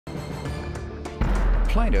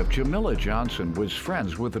Plaintiff Jamila Johnson was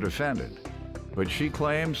friends with the defendant, but she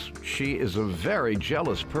claims she is a very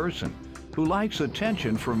jealous person who likes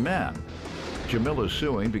attention from men. Jamila's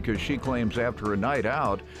suing because she claims after a night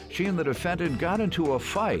out, she and the defendant got into a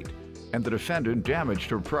fight, and the defendant damaged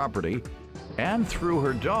her property and threw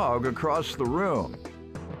her dog across the room.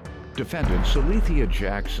 Defendant Salethia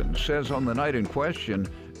Jackson says on the night in question,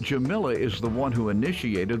 Jamila is the one who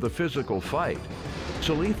initiated the physical fight.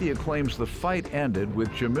 Salethia claims the fight ended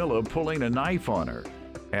with Jamila pulling a knife on her,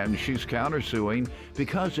 and she's countersuing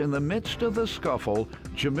because in the midst of the scuffle,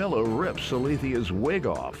 Jamila rips Salethia's wig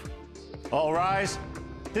off. All rise.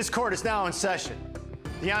 This court is now in session.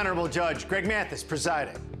 The Honorable Judge Greg Mathis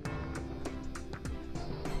presiding.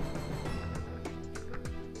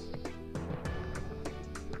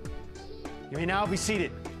 You may now be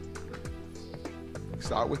seated.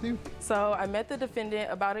 Start with you. So I met the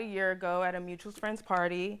defendant about a year ago at a mutual friend's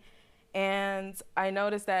party, and I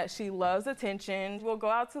noticed that she loves attention. We'll go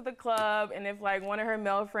out to the club, and if like one of her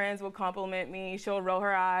male friends will compliment me, she'll roll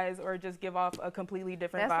her eyes or just give off a completely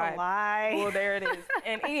different vibe. That's a lie. Well, there it is.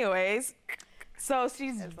 And anyways, so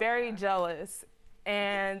she's very jealous.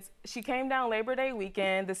 And she came down Labor Day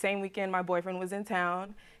weekend, the same weekend my boyfriend was in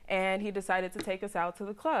town, and he decided to take us out to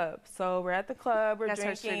the club. So we're at the club, we're drinking.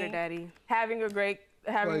 That's her sugar daddy. Having a great,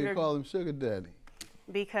 Why you call him sugar daddy?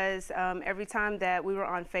 Because every time that we were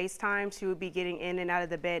on FaceTime, she would be getting in and out of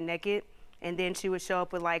the bed naked, and then she would show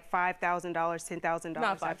up with like $5,000, $10,000.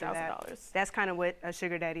 Not $5,000. That's kind of what a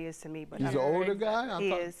sugar daddy is to me. But He's an older guy?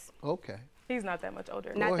 He is. Okay. He's not that much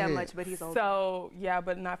older. Not that much, but he's older. So, yeah,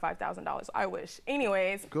 but not $5,000. I wish.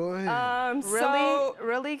 Anyways. Go ahead.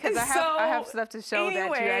 Really? Because I have stuff to show that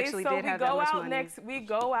you actually did have that much money. We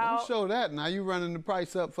go out. Don't show that. Now you running the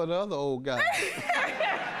price up for the other old guy.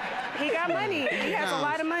 He got money. He has a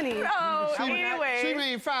lot of money. Oh, anyways. She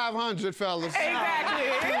mean 500, fellas.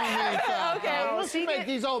 Exactly. She mean 5,000. Okay. Well, she make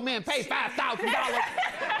these old men pay $5,000.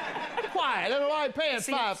 Why? They're already paying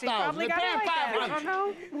 $5,000. They're paying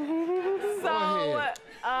 $500.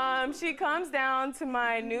 So, she comes down to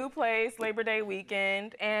my new place Labor Day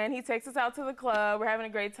weekend, and he takes us out to the club. We're having a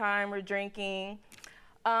great time. We're drinking.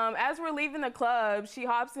 As we're leaving the club, she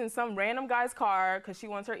hops in some random guy's car because she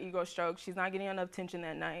wants her ego stroked. She's not getting enough attention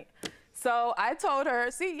that night. So I told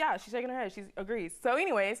her, see, yeah, she's shaking her head. She agrees. So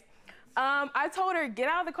anyways, I told her, get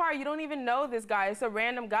out of the car. You don't even know this guy. It's a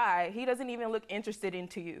random guy. He doesn't even look interested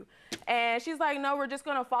into you. And she's like, no, we're just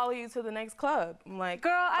going to follow you to the next club. I'm like,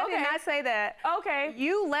 girl, I did not say that. Okay.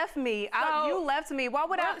 You left me. You left me. Why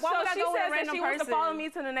would I go with a random person? So she says that she wants to follow me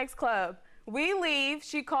to the next club. We leave.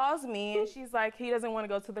 She calls me, and she's like, he doesn't want to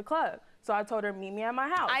go to the club. So I told her, meet me at my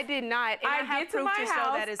house. I did not. And I have proof to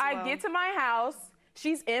show that as well. I get to my house.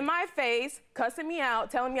 She's in my face, cussing me out,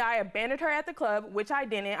 telling me I abandoned her at the club, which I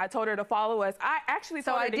didn't. I told her to follow us. I actually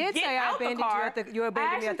told her to get out the car. You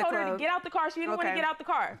abandoned me at the club. I actually told her to get out the car. She didn't want to get out the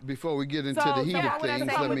car. Before we get into the heat of things,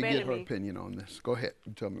 let me get her opinion on this. Go ahead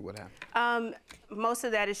and tell me what happened. Most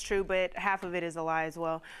of that is true, but half of it is a lie as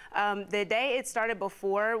well. The day it started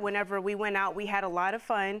before, whenever we went out, we had a lot of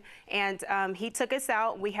fun, and he took us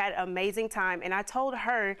out. We had an amazing time, and I told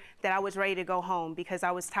her that I was ready to go home because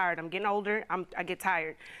I was tired. I'm getting older. I get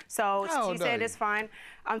tired. So she said it's fine.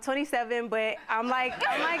 I'm 27, but I'm like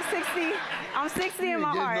 60. I'm 60 in my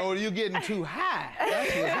heart. Older, you're getting too high.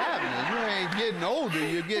 That's what's happening. You ain't getting older.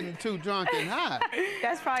 You're getting too drunk and high.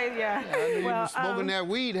 That's probably, yeah. You were smoking that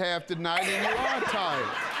weed half the night and you are tired.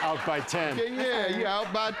 Out by 10. Yeah, you're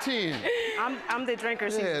out by 10. I'm the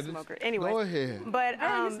drinker, she's the smoker. Anyway. Go ahead. But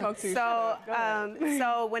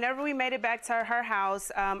so whenever we made it back to her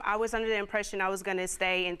house, I was under the impression I was gonna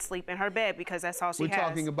stay and sleep in her bed because that's all she has. We're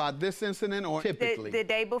talking about this incident or typically?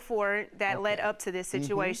 The day before that led up to this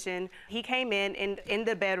situation, he came in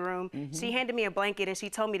the bedroom. She handed me a blanket and she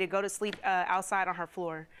told me to go to sleep outside on her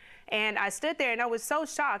floor. And I stood there and I was so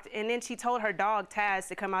shocked. And then she told her dog Taz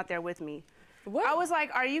to come out there with me. What? I was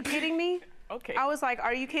like, are you kidding me? Okay. I was like,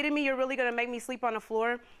 are you kidding me? You're really gonna make me sleep on the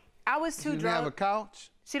floor? I was too drunk. You have a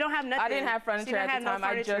couch? She don't have nothing. I didn't have furniture at the time.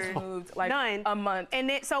 I just moved like a month. And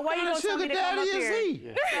then, so why you gonna tell me to come up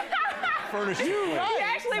here? Furniture. He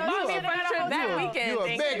actually bought me furniture that weekend. You're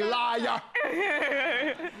a big liar.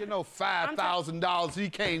 You know $5,000 he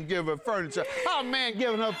can't give her furniture. How a man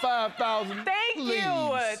giving her $5,000? Thank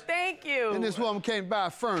you. Thank you. And this woman came by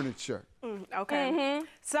furniture. Okay.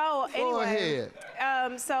 So anyway, Go ahead.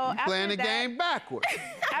 So Playing the after that, game backwards.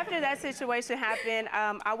 after that situation happened,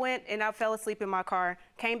 I went and I fell asleep in my car.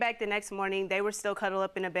 Came back the next morning. They were still cuddled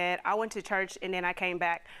up in a bed. I went to church and then I came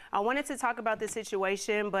back. I wanted to talk about the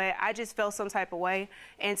situation, but I just felt some type of way.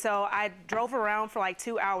 And so I drove around for like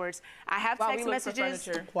 2 hours. I have text messages.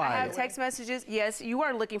 I have text messages. Yes, you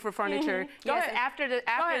are looking for furniture. Yes, after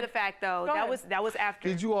the fact though. That was after.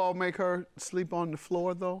 Did you all make her sleep on the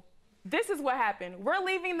floor though? This is what happened.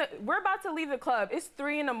 We're about to leave the club. It's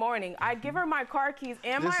 3 in the morning. I give her my car keys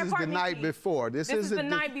and my apartment keys. This is the night before. This is the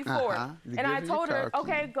night before. And I told her,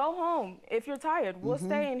 okay, go home. If you're tired, we'll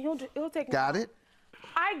stay and he'll take me home. Got it?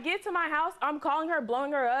 I get to my house. I'm calling her,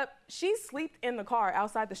 blowing her up. She slept in the car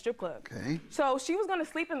outside the strip club. Okay. So she was going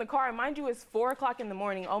to sleep in the car. And mind you, it's 4 o'clock in the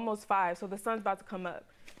morning, almost 5. So the sun's about to come up.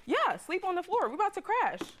 Yeah, sleep on the floor. We're about to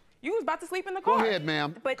crash. You was about to sleep in the car. Go ahead,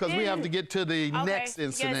 ma'am, because we have to get to the next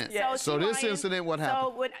incident. Yes. So this incident, what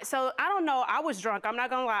happened? So I don't know. I was drunk. I'm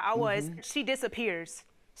not gonna lie. I was. She disappears.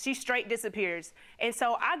 She straight disappears. And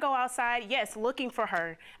so I go outside, yes, looking for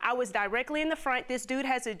her. I was directly in the front. This dude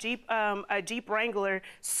has a Jeep Wrangler,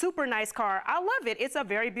 super nice car. I love it. It's a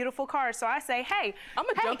very beautiful car. So I say, hey,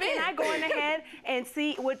 can I go in ahead and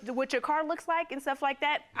see what your car looks like and stuff like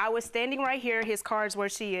that? I was standing right here. His car is where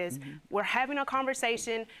she is. We're having a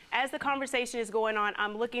conversation. As the conversation is going on,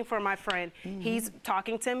 I'm looking for my friend. He's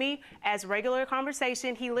talking to me as regular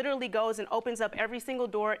conversation. He literally goes and opens up every single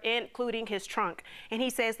door, including his trunk. And he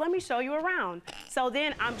says, let me show you around. So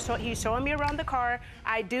then he's showing me around the car.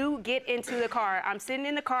 I do get into the car. I'm sitting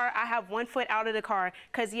in the car. I have 1 foot out of the car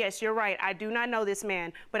because, yes, you're right. I do not know this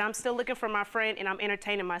man, but I'm still looking for my friend and I'm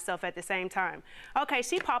entertaining myself at the same time. Okay,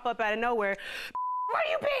 she pop up out of nowhere. Where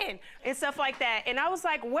you been? And stuff like that. And I was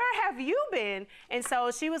like, where have you been? And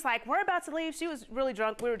so she was like, we're about to leave. She was really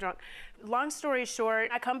drunk. We were drunk. Long story short,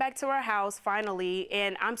 I come back to our house finally,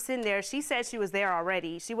 and I'm sitting there. She said she was there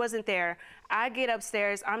already. She wasn't there. I get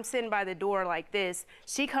upstairs. I'm sitting by the door like this.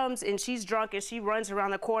 She comes and she's drunk and she runs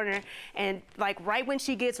around the corner. And like right when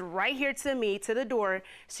she gets right here to me, to the door,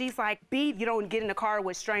 she's like, B, you don't get in the car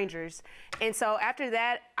with strangers. And so after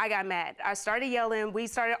that, I got mad. I started yelling. We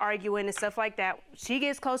started arguing and stuff like that. She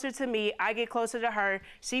gets closer to me. I get closer to her.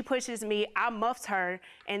 She pushes me. I muffed her.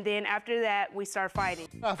 And then after that, we start fighting.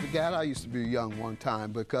 I forgot I used to be young one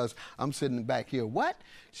time because I'm sitting back here. What?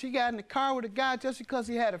 She got in the car with a guy just because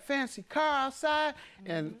he had a fancy car outside?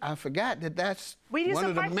 And I forgot that's one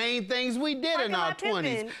of the main things we did in our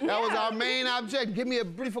 20s. That was our main object. Give me a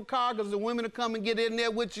beautiful car because the women will come and get in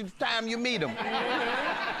there with you the time you meet them.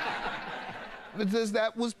 Because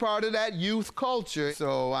that was part of that youth culture.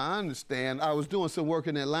 So I understand. I was doing some work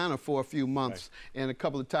in Atlanta for a few months, and a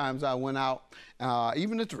couple of times I went out,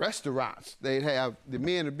 even at the restaurants, they'd have the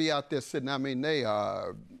men would be out there sitting. I mean, they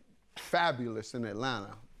are fabulous in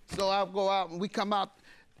Atlanta. So I'll go out and we come out,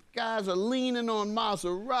 guys are leaning on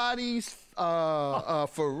Maseratis,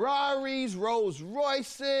 Ferraris, Rolls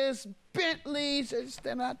Royces, Bentleys. They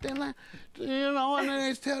stand out there like, you know, and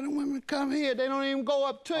they tell the women, come here. They don't even go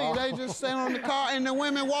up to you. They just stand on the car, and the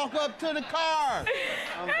women walk up to the car.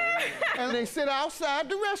 And they sit outside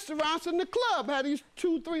the restaurants and the club, have these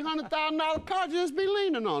 $200,000 to $300,000 cars, just be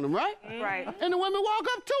leaning on them, right? Right. And the women walk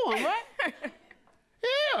up to them, right?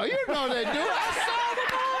 Yeah, you know they do. I saw them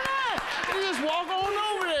all that. They just walk on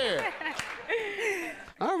over there.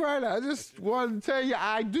 All right, I just wanted to tell you,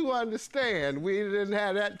 I do understand. We didn't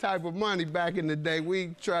have that type of money back in the day.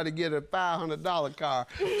 We tried to get a $500 car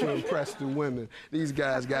to impress the women. These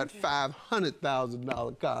guys got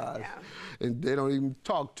 $500,000 cars, and they don't even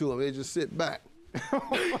talk to them. They just sit back.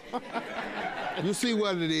 You see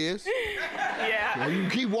what it is. Yeah. Now you can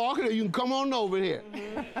keep walking, or you can come on over here.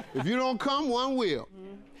 If you don't come, one will.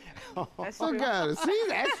 That's Look at it. See,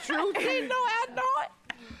 that's true. See, no, I know it.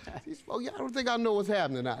 Oh, yeah, I don't think I know what's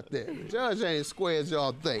happening out there. The judge ain't as square as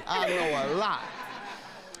y'all think. I know a lot.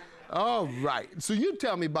 All right. So you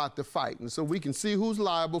tell me about the fighting so we can see who's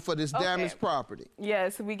liable for this damaged property.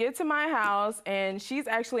 Yes, we get to my house and she's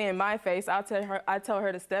actually in my face. I tell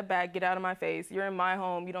her to step back, get out of my face. You're in my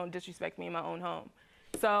home. You don't disrespect me in my own home.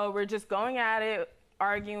 So we're just going at it,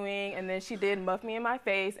 arguing, and then she did muff me in my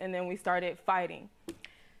face, and then we started fighting.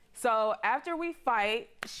 So after we fight,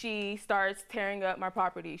 she starts tearing up my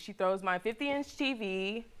property. She throws my 50-inch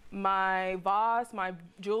TV, my vase, my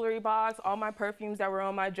jewelry box, all my perfumes that were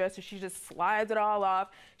on my dresser. She just slides it all off.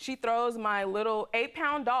 She throws my little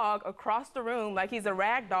 8-pound dog across the room like he's a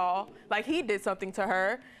rag doll, like he did something to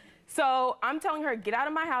her. So I'm telling her, get out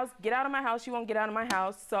of my house, get out of my house. She won't get out of my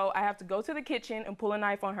house. So I have to go to the kitchen and pull a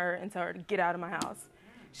knife on her and tell her to get out of my house.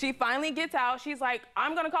 She finally gets out. She's like,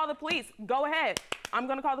 I'm gonna call the police. Go ahead. I'm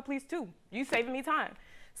gonna call the police too. You saving me time.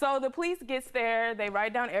 So the police gets there. They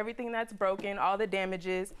write down everything that's broken, all the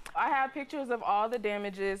damages. I have pictures of all the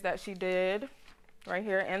damages that she did right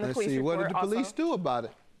here, and the police report. What did the police do about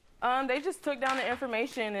it? They just took down the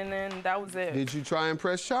information, and then that was it. Did you try and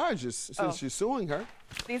press charges since you're suing her?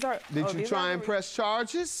 These are. Did you try and press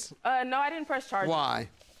charges? No, I didn't press charges. Why?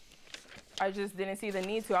 I just didn't see the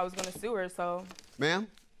need to. I was going to sue her, so. Ma'am?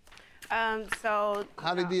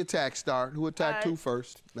 How did the attack start? Who attacked who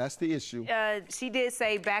first? That's the issue. She did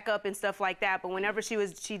say back up and stuff like that, but whenever she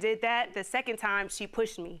did that, the second time she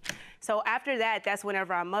pushed me. So after that, that's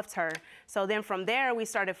whenever I muffed her. So then from there, we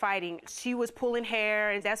started fighting. She was pulling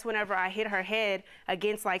hair, and that's whenever I hit her head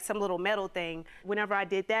against like some little metal thing. Whenever I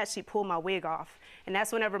did that, she pulled my wig off, and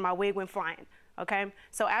that's whenever my wig went flying. Okay,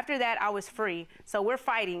 so after that, I was free. So we're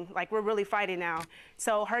fighting, like we're really fighting now.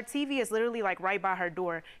 So her TV is literally like right by her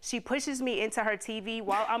door. She pushes me into her TV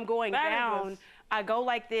while I'm going down. I go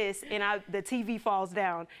like this, and the TV falls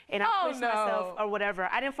down, and I push myself or whatever.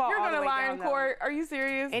 I didn't fall all the way down. You're gonna lie in court? Are you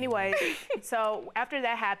serious? Anyway, so after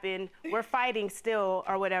that happened, we're fighting still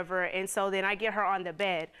or whatever, and so then I get her on the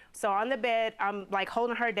bed. So on the bed, I'm like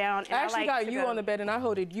holding her down. And I actually got you on the bed, and I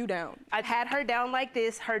holded you down. I had her down like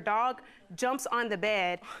this. Her dog jumps on the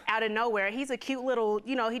bed out of nowhere. He's a cute little,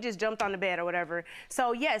 you know, he just jumped on the bed or whatever.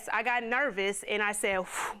 So yes, I got nervous, and I said,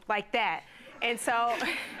 like that. And so...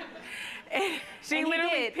 She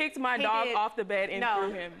literally picked my dog off the bed and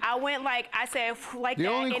threw him. I went like, I said like that. The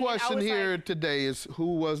only question here today is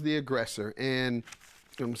who was the aggressor? And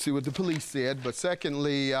see what the police said. But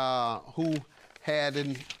secondly, who had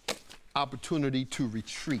an opportunity to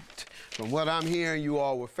retreat? From what I'm hearing, you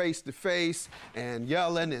all were face to face and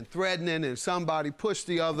yelling and threatening, and somebody pushed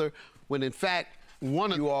the other when in fact,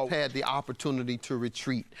 one of you all had the opportunity to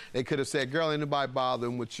retreat. They could have said, girl, ain't nobody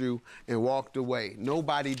bothering with you, and walked away.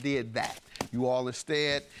 Nobody did that. You all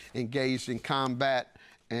instead engaged in combat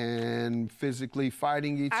and physically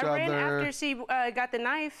fighting each other. I ran after she got the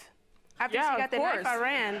knife. After she got the knife, I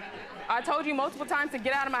ran. I told you multiple times to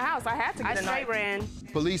get out of my house. I had to get a knife. I straight ran.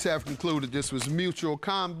 Police have concluded this was mutual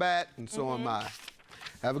combat, and so am I.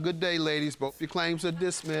 Have a good day, ladies. Both your claims are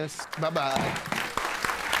dismissed. Bye-bye.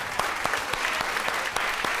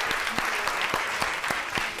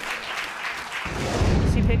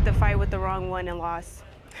 She picked the fight with the wrong one and lost.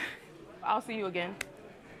 I'll see you again.